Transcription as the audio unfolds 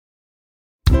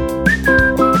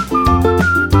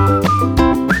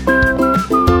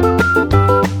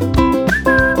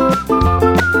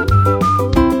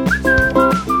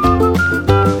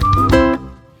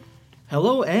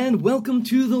welcome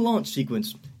to The Launch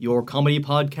Sequence, your comedy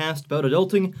podcast about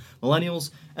adulting,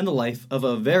 millennials, and the life of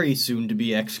a very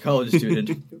soon-to-be ex-college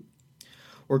student.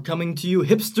 We're coming to you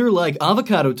hipster like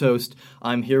avocado toast.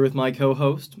 I'm here with my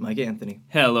co-host, Mike Anthony.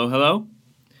 Hello, hello.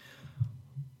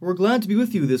 We're glad to be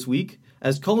with you this week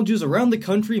as colleges around the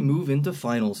country move into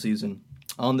final season.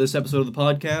 On this episode of the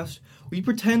podcast, we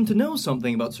pretend to know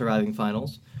something about surviving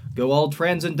finals, go all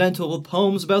transcendental with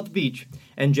poems about the beach,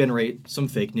 and generate some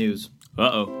fake news.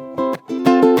 Uh-oh.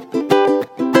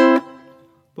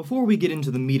 Before we get into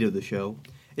the meat of the show,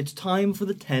 it's time for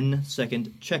the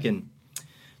 10-second check-in.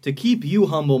 To keep you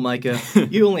humble, Micah,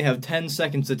 you only have 10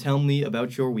 seconds to tell me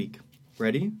about your week.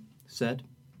 Ready, set,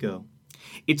 go.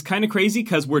 It's kind of crazy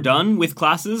because we're done with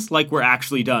classes, like we're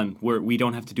actually done. We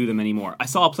don't have to do them anymore. I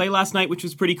saw a play last night, which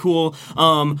was pretty cool.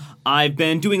 I've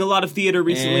been doing a lot of theater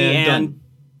recently, and... Done.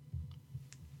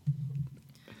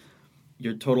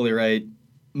 You're totally right.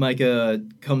 Micah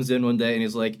comes in one day and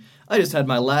he's like, I just had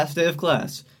my last day of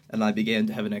class, and I began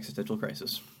to have an existential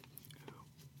crisis.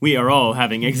 We are all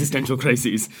having existential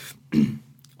crises.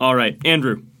 All right,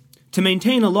 Andrew. To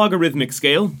maintain a logarithmic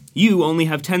scale, you only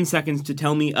have 10 seconds to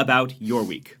tell me about your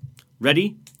week.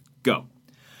 Ready? Go.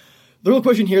 The real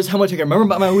question here is how much I can remember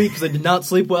about my week, because I did not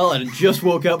sleep well and I just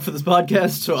woke up for this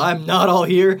podcast, so I'm not all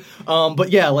here.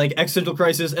 But yeah, like existential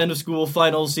crisis, end of school,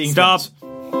 finals, seeing Stop. friends.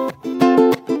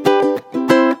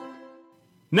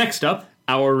 Next up,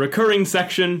 our recurring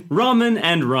section, Ramen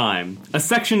and Rhyme. A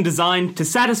section designed to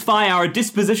satisfy our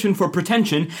disposition for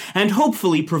pretension and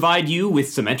hopefully provide you with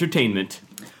some entertainment.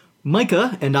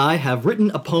 Micah and I have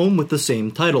written a poem with the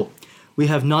same title. We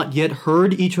have not yet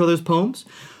heard each other's poems.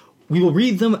 We will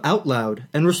read them out loud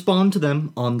and respond to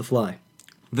them on the fly.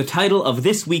 The title of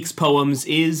this week's poems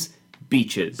is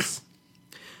Beaches.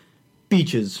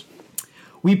 Beaches.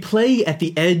 We play at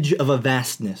the edge of a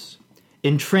vastness.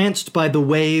 Entranced by the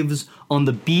waves, on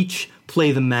the beach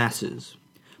play the masses.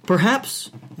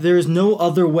 Perhaps there is no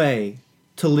other way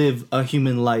to live a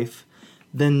human life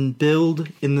than build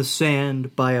in the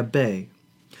sand by a bay.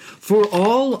 For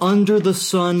all under the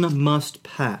sun must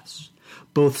pass,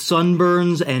 both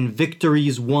sunburns and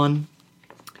victories won.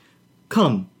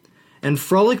 Come, and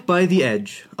frolic by the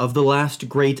edge of the last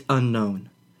great unknown.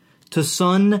 To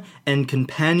sun and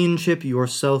companionship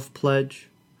yourself pledge.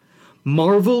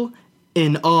 Marvel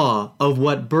in awe of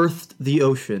what birthed the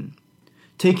ocean.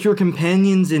 Take your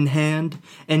companions in hand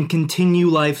and continue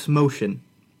life's motion.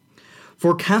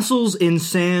 For castles in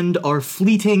sand are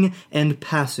fleeting and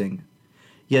passing,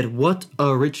 yet what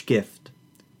a rich gift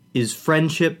is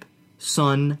friendship,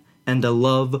 sun, and a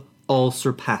love all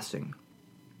surpassing.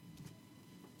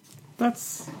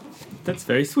 That's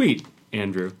very sweet,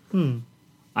 Andrew.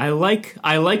 I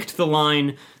liked the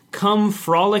line, come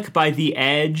frolic by the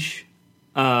edge,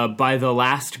 by the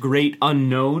last great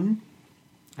unknown.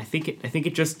 I think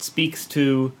it just speaks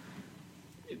to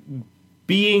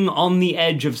being on the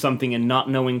edge of something and not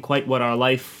knowing quite what our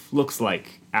life looks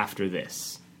like after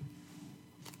this.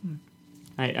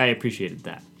 I appreciated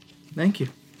that. Thank you.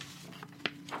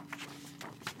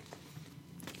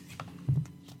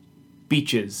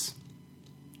 Beaches.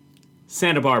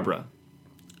 Santa Barbara.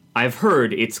 I've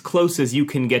heard it's close as you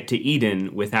can get to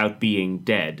Eden without being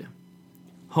dead.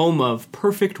 Home of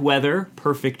perfect weather,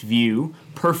 perfect view,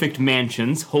 perfect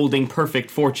mansions holding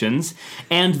perfect fortunes,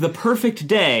 and the perfect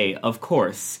day, of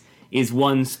course, is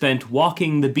one spent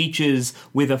walking the beaches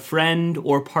with a friend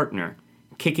or partner,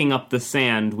 kicking up the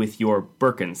sand with your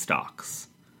Birkenstocks.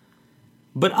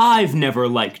 But I've never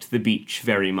liked the beach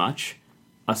very much.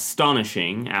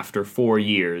 Astonishing after 4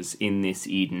 years in this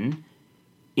Eden.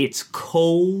 It's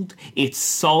cold, it's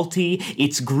salty,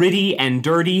 it's gritty and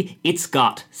dirty, it's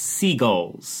got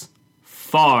seagulls.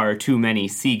 Far too many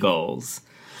seagulls.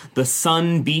 The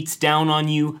sun beats down on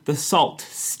you, the salt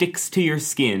sticks to your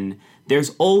skin.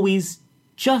 There's always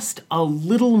just a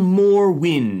little more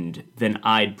wind than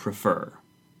I'd prefer.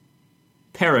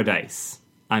 Paradise,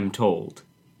 I'm told.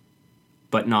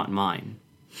 But not mine.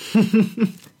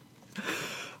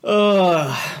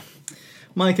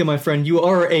 Micah, my friend, you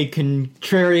are a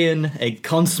contrarian, a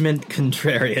consummate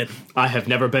contrarian. I have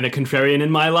never been a contrarian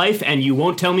in my life, and you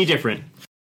won't tell me different.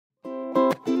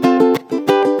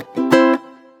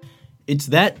 It's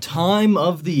that time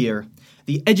of the year.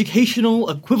 The educational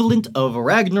equivalent of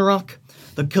Ragnarok,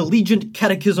 the collegiate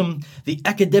catechism, the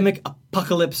academic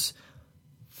apocalypse,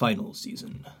 final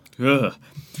season. Ugh.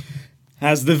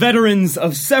 As the veterans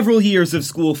of several years of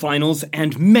school finals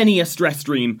and many a stress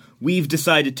dream, we've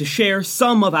decided to share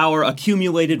some of our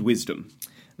accumulated wisdom.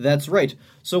 That's right.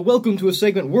 So welcome to a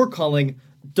segment we're calling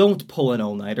Don't Pull an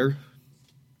All-Nighter.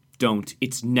 Don't.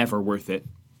 It's never worth it.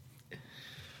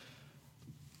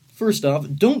 First off,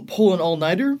 don't pull an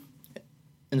all-nighter.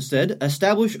 Instead,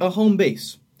 establish a home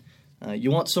base.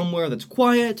 You want somewhere that's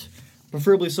quiet,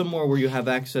 preferably somewhere where you have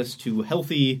access to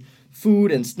healthy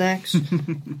food and snacks.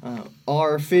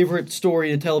 Our favorite story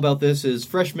to tell about this is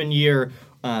freshman year.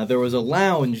 There was a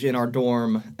lounge in our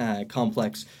dorm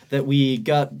complex that we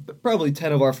got probably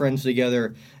 10 of our friends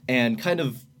together and kind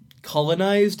of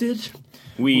colonized it.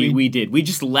 We did. We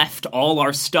just left all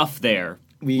our stuff there,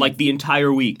 like the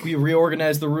entire week. We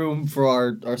reorganized the room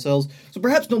for ourselves. So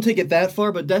perhaps don't take it that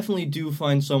far, but definitely do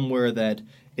find somewhere that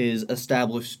is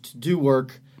established to do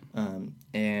work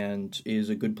and is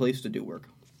a good place to do work.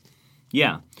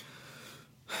 Yeah.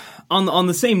 On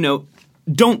the same note,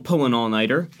 don't pull an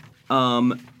all-nighter.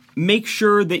 Make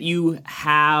sure that you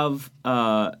have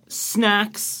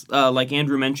snacks, like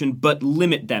Andrew mentioned, but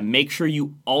limit them. Make sure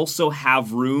you also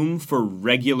have room for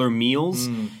regular meals,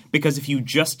 because if you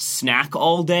just snack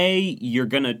all day, you're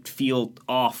going to feel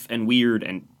off and weird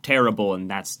and terrible,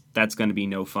 and that's going to be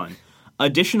no fun.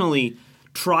 Additionally,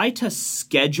 try to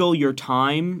schedule your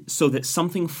time so that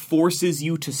something forces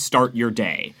you to start your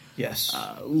day. Yes.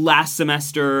 Last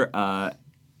semester,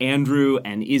 Andrew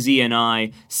and Izzy and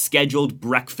I scheduled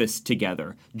breakfast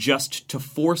together just to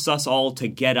force us all to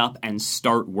get up and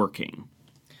start working.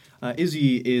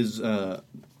 Izzy is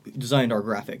designed our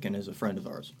graphic and is a friend of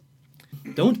ours.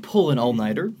 Don't pull an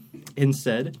all-nighter.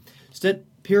 Instead, set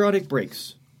periodic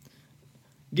breaks.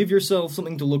 Give yourself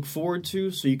something to look forward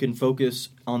to so you can focus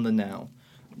on the now.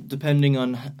 Depending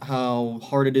on how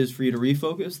hard it is for you to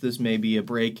refocus, this may be a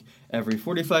break every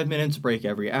 45 minutes, a break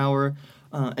every hour.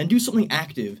 And do something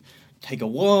active. Take a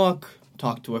walk,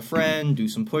 talk to a friend, do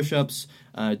some push-ups.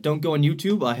 Don't go on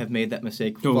YouTube. I have made that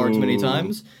mistake far too many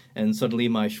times. And suddenly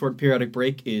my short periodic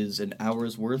break is an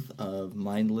hour's worth of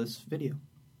mindless video.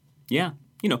 Yeah.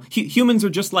 You know, humans are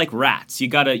just like rats. You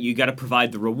gotta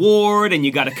provide the reward, and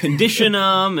you gotta condition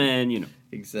them, and, you know.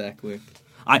 Exactly.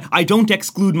 I don't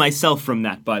exclude myself from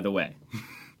that, by the way.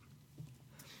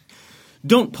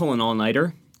 Don't pull an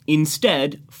all-nighter.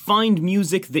 Instead, find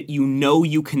music that you know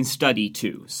you can study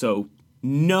to. So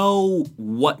know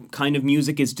what kind of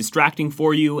music is distracting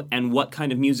for you and what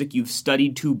kind of music you've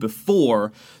studied to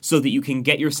before so that you can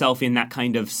get yourself in that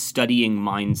kind of studying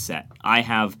mindset. I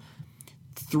have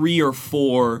 3 or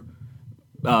 4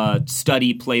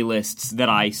 study playlists that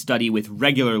I study with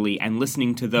regularly, and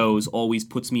listening to those always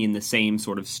puts me in the same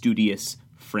sort of studious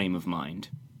frame of mind.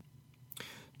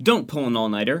 Don't pull an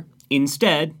all-nighter.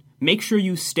 Instead, make sure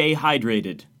you stay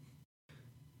hydrated.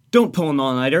 Don't pull an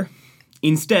all-nighter.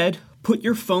 Instead, put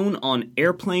your phone on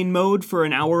airplane mode for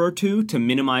an hour or two to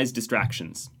minimize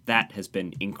distractions. That has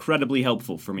been incredibly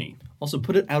helpful for me. Also,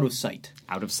 put it out of sight.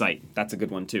 Out of sight. That's a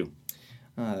good one, too.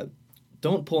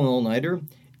 Don't pull an all-nighter.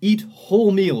 Eat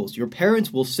whole meals. Your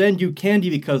parents will send you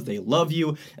candy because they love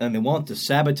you and they want to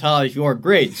sabotage your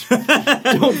grades.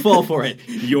 Don't fall for it.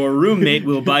 Your roommate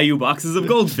will buy you boxes of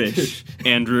goldfish,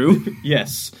 Andrew.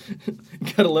 Yes.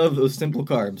 Gotta love those simple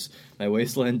carbs. My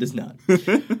waistline does not.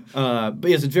 But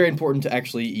yes, it's very important to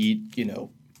actually eat,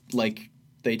 like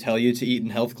they tell you to eat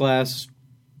in health class.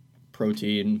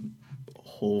 Protein,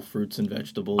 whole fruits and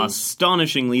vegetables.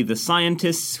 Astonishingly, the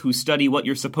scientists who study what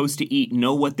you're supposed to eat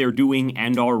know what they're doing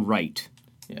and are right.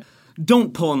 Yeah.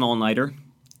 Don't pull an all-nighter.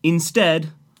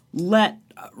 Instead, let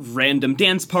random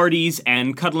dance parties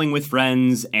and cuddling with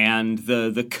friends and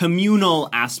the communal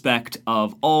aspect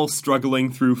of all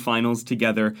struggling through finals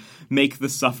together make the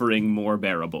suffering more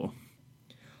bearable.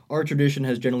 Our tradition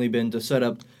has generally been to set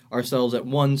up ourselves at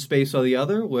one space or the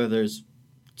other, where there's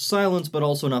silence but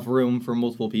also enough room for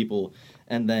multiple people,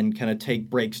 and then kind of take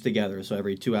breaks together. So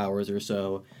every 2 hours or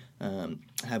so,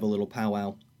 have a little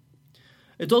powwow.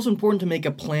 It's also important to make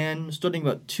a plan starting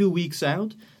about 2 weeks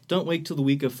out. Don't wait till the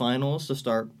week of finals to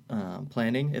start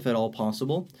planning, if at all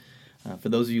possible. For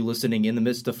those of you listening in the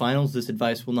midst of finals, this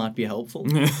advice will not be helpful.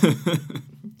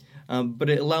 But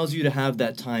it allows you to have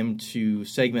that time to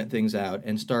segment things out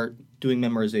and start doing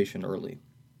memorization early.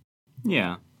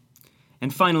 Yeah.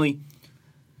 And finally,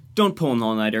 don't pull an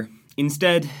all-nighter.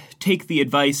 Instead, take the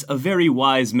advice a very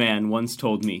wise man once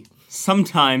told me.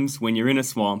 Sometimes, when you're in a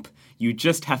swamp, you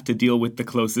just have to deal with the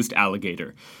closest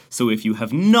alligator. So if you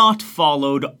have not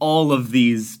followed all of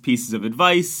these pieces of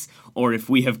advice, or if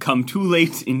we have come too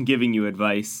late in giving you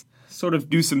advice, sort of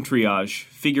do some triage,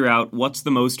 figure out what's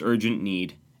the most urgent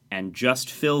need, and just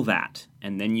fill that,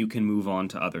 and then you can move on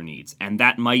to other needs. And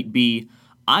that might be,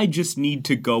 I just need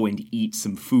to go and eat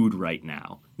some food right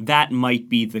now. That might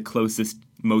be the closest,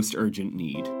 most urgent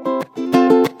need.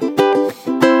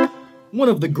 One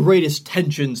of the greatest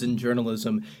tensions in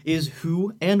journalism is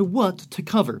who and what to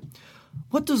cover.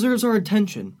 What deserves our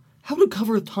attention? How to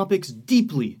cover topics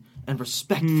deeply and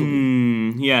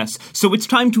respectfully. Yes. So it's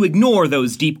time to ignore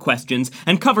those deep questions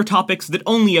and cover topics that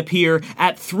only appear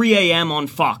at 3 a.m. on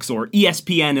Fox or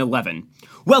ESPN 11.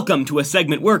 Welcome to a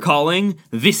segment we're calling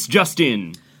This Just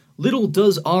In. Little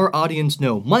does our audience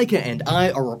know, Micah and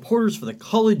I are reporters for the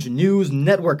College News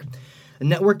Network. The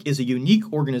network is a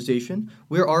unique organization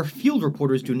where our field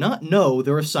reporters do not know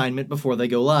their assignment before they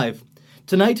go live.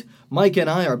 Tonight, Micah and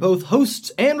I are both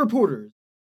hosts and reporters.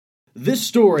 This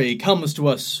story comes to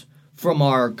us from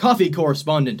our coffee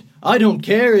correspondent. I don't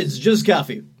care, it's just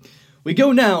coffee. We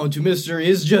go now to Mr.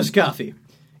 Is Just Coffee.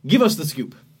 Give us the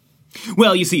scoop.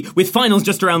 Well, you see, with finals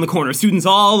just around the corner, students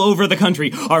all over the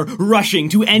country are rushing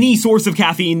to any source of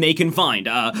caffeine they can find.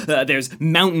 There's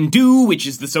Mountain Dew, which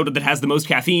is the soda that has the most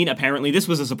caffeine. Apparently, this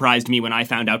was a surprise to me when I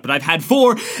found out, but I've had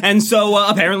 4, and so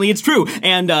apparently it's true.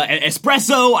 And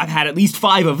espresso, I've had at least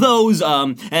 5 of those.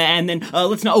 And then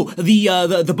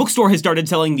the bookstore has started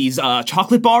selling these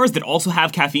chocolate bars that also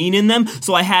have caffeine in them.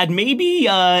 So I had maybe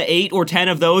 8 or 10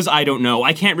 of those. I don't know.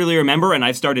 I can't really remember, and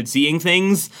I've started seeing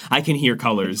things. I can hear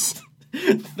colors.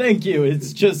 Thank you,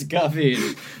 it's just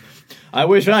caffeine. I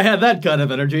wish I had that kind of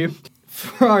energy.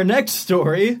 For our next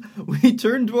story, we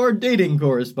turn to our dating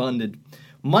correspondent.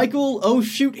 Michael, oh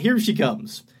shoot, here she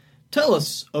comes. Tell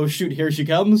us, oh shoot, here she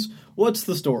comes, what's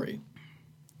the story?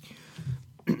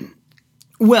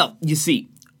 Well, you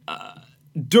see,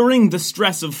 during the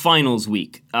stress of finals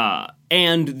week,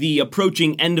 and the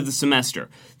approaching end of the semester,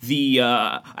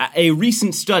 a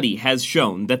recent study has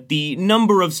shown that the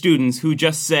number of students who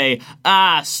just say,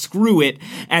 screw it,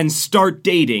 and start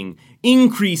dating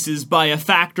increases by a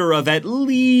factor of at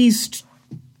least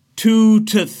 2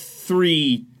 to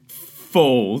 3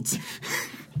 fold.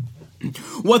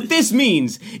 What this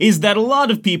means is that a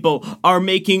lot of people are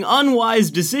making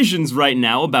unwise decisions right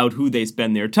now about who they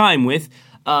spend their time with,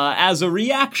 as a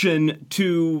reaction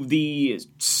to the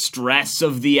stress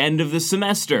of the end of the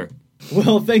semester.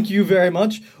 Well, thank you very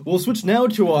much. We'll switch now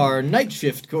to our night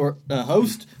shift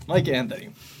host, Mike Anthony.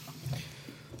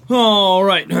 All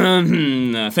right.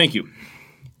 Thank you.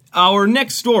 Our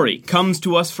next story comes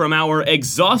to us from our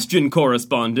exhaustion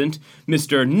correspondent,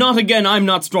 Mr. Not Again, I'm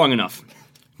Not Strong Enough.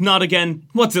 Not again,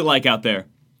 what's it like out there?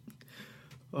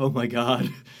 Oh my god.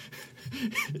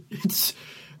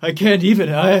 I can't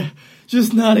even,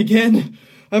 just not again.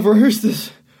 I've rehearsed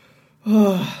this.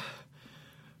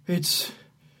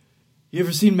 You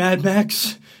ever seen Mad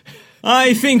Max?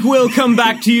 I think we'll come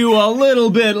back to you a little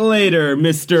bit later,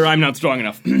 Mr. I'm Not Strong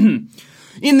Enough. In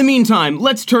the meantime,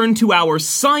 let's turn to our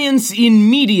science in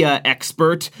media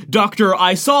expert, Dr.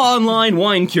 I Saw Online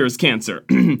Wine Cures Cancer.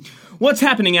 What's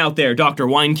happening out there, Dr.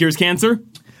 Wine Cures Cancer?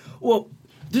 Well,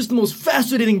 this is the most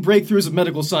fascinating breakthroughs of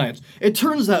medical science. It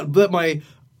turns out that my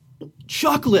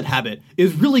chocolate habit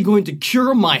is really going to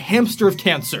cure my hamster of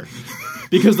cancer.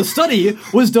 Because the study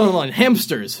was done on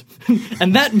hamsters.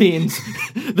 And that means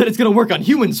that it's going to work on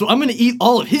humans. So I'm going to eat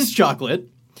all of his chocolate.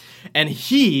 And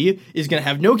he is going to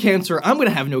have no cancer. I'm going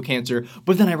to have no cancer.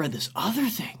 But then I read this other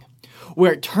thing.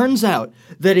 Where it turns out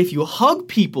that if you hug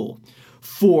people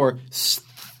for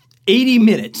 80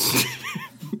 minutes,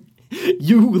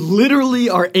 you literally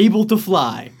are able to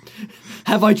fly.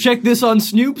 Have I checked this on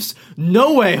Snoops?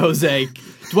 No way, Jose.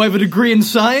 Do I have a degree in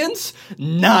science?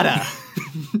 Nada.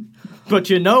 But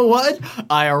you know what?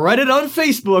 I read it on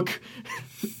Facebook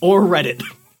or Reddit.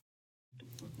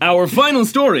 Our final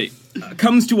story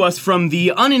comes to us from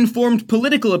the uninformed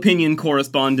political opinion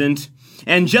correspondent,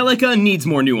 Angelica Needs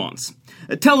More Nuance.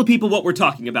 Tell the people what we're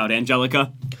talking about,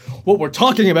 Angelica. What we're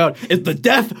talking about is the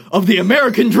death of the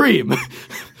American dream.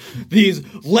 These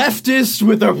leftists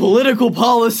with their political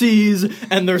policies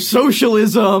and their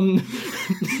socialism,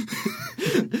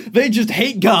 they just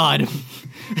hate God.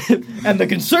 And the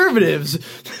conservatives,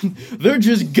 they're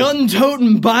just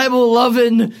gun-toting,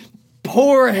 Bible-loving,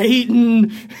 poor-hating,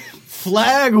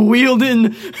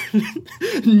 flag-wielding,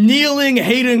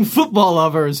 kneeling-hating football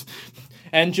lovers.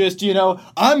 And just,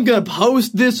 I'm gonna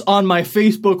post this on my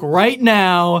Facebook right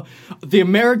now. The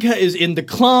America is in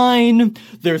decline.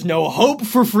 There's no hope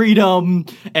for freedom.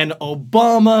 And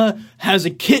Obama has a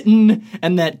kitten,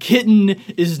 and that kitten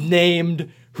is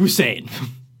named Hussein.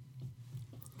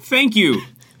 Thank you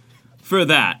for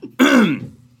that.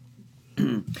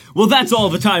 Well, that's all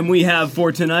the time we have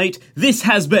for tonight. This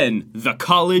has been the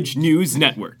College News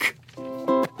Network.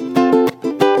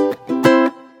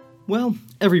 Well,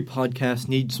 every podcast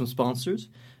needs some sponsors,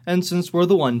 and since we're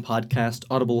the one podcast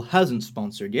Audible hasn't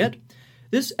sponsored yet,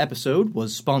 this episode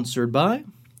was sponsored by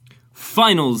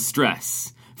Finals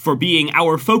Stress, for being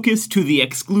our focus to the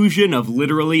exclusion of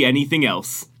literally anything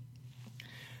else.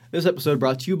 This episode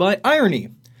brought to you by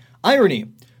Irony. Irony,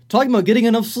 talking about getting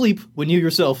enough sleep when you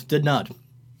yourself did not.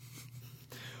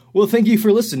 Well, thank you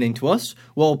for listening to us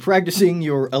while practicing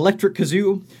your electric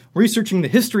kazoo, researching the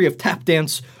history of tap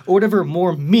dance, or whatever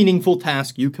more meaningful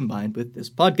task you combined with this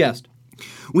podcast.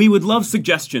 We would love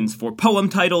suggestions for poem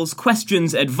titles,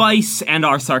 questions, advice, and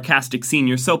our sarcastic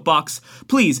senior soapbox.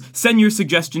 Please send your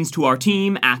suggestions to our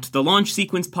team at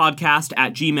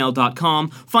thelaunchsequencepodcast@gmail.com,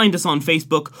 find us on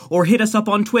Facebook, or hit us up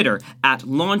on Twitter at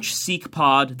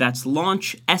launchseekpod, that's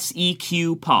launch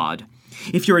SEQ pod.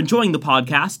 If you're enjoying the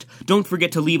podcast, don't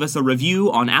forget to leave us a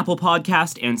review on Apple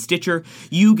Podcast and Stitcher.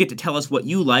 You get to tell us what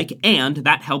you like, and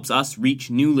that helps us reach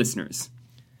new listeners.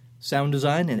 Sound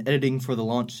design and editing for the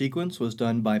launch sequence was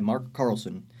done by Mark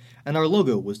Carlson, and our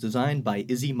logo was designed by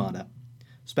Izzy Mata.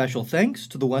 Special thanks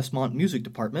to the Westmont Music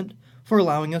Department for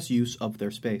allowing us use of their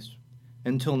space.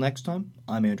 Until next time,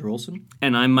 I'm Andrew Olson.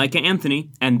 And I'm Micah Anthony,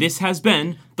 and this has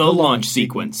been The Launch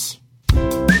Sequence.